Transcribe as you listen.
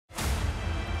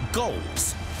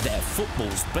Goals. They're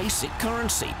football's basic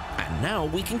currency, and now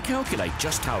we can calculate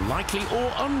just how likely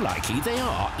or unlikely they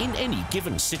are in any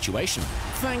given situation,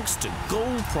 thanks to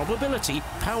goal probability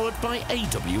powered by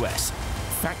AWS.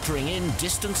 Factoring in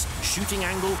distance, shooting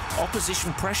angle,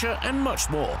 opposition pressure, and much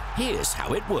more. Here's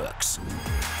how it works.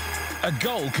 A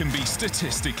goal can be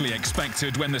statistically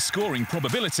expected when the scoring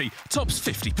probability tops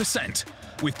 50%.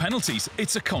 With penalties,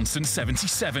 it's a constant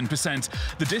 77%.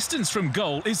 The distance from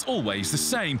goal is always the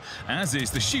same, as is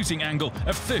the shooting angle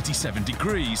of 37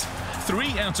 degrees.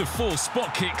 3 out of 4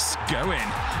 spot kicks go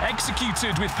in.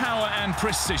 Executed with power and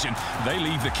precision, they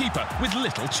leave the keeper with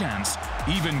little chance.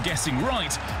 Even guessing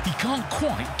right, he can't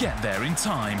quite get there in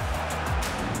time.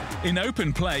 In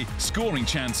open play, scoring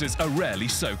chances are rarely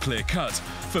so clear-cut.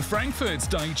 For Frankfurt's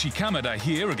Daichi Kamada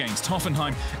here against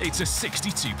Hoffenheim, it's a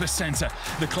 62%er.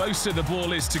 The closer the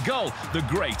ball is to goal, the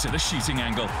greater the shooting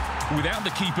angle. Without the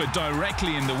keeper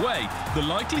directly in the way, the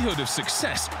likelihood of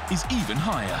success is even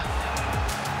higher.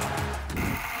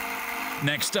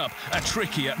 Next up, a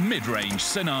trickier mid-range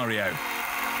scenario.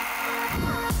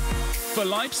 For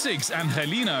Leipzig's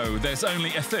Angelino, there's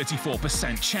only a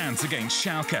 34% chance against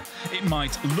Schalke. It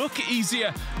might look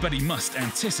easier, but he must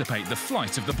anticipate the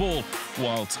flight of the ball,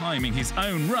 while timing his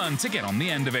own run to get on the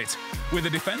end of it. With a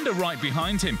defender right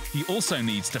behind him, he also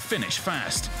needs to finish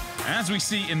fast. As we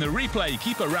see in the replay,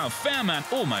 keeper Ralf Fährmann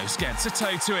almost gets a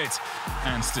toe to it.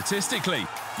 And statistically,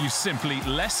 you're simply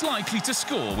less likely to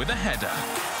score with a header.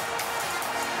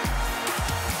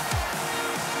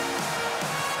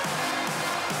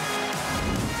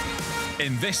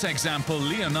 In this example,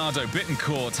 Leonardo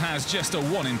Bittencourt has just a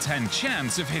 1 in 10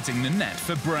 chance of hitting the net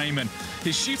for Bremen.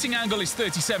 His shooting angle is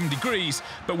 37 degrees,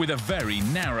 but with a very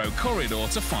narrow corridor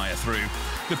to fire through.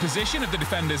 The position of the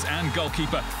defenders and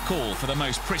goalkeeper call for the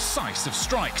most precise of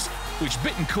strikes, which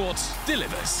Bittencourt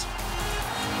delivers.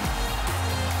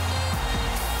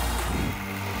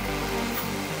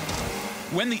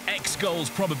 When the X-goals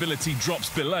probability drops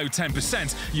below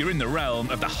 10%, you're in the realm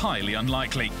of the highly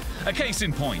unlikely. A case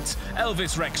in point,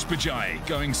 Elvis Rex Bajai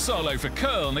going solo for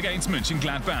Köln against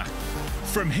Mönchengladbach.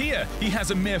 From here, he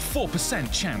has a mere 4%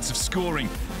 chance of scoring,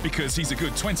 because he's a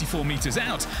good 24 metres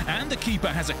out and the keeper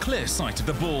has a clear sight of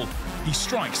the ball. He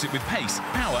strikes it with pace,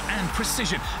 power and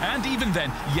precision, and even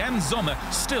then, Jan Sommer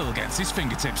still gets his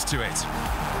fingertips to it.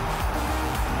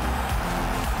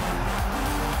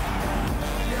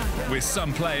 With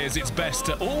some players, it's best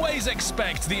to always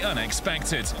expect the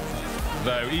unexpected.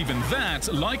 Though even that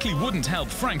likely wouldn't help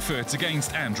Frankfurt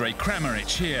against Andrej Kramaric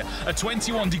here. A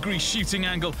 21-degree shooting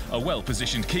angle, a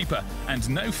well-positioned keeper, and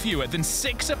no fewer than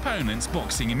 6 opponents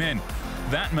boxing him in.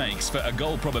 That makes for a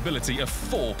goal probability of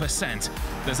 4%.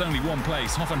 There's only one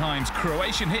place Hoffenheim's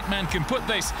Croatian hitman can put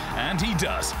this, and he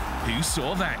does. Who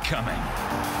saw that coming?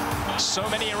 So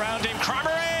many around him.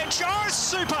 Kramaric! Oh,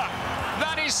 super!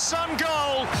 That is some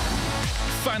goal!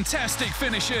 Fantastic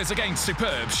finishes against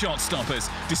superb shot stoppers.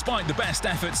 Despite the best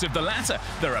efforts of the latter,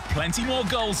 there are plenty more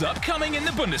goals upcoming in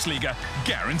the Bundesliga,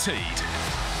 guaranteed.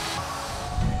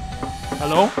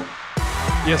 Hello?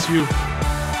 Yes, you.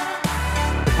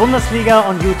 The Bundesliga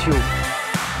on YouTube.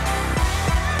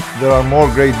 There are more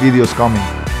great videos coming.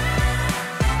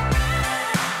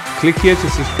 Click here to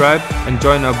subscribe and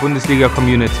join our Bundesliga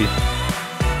community.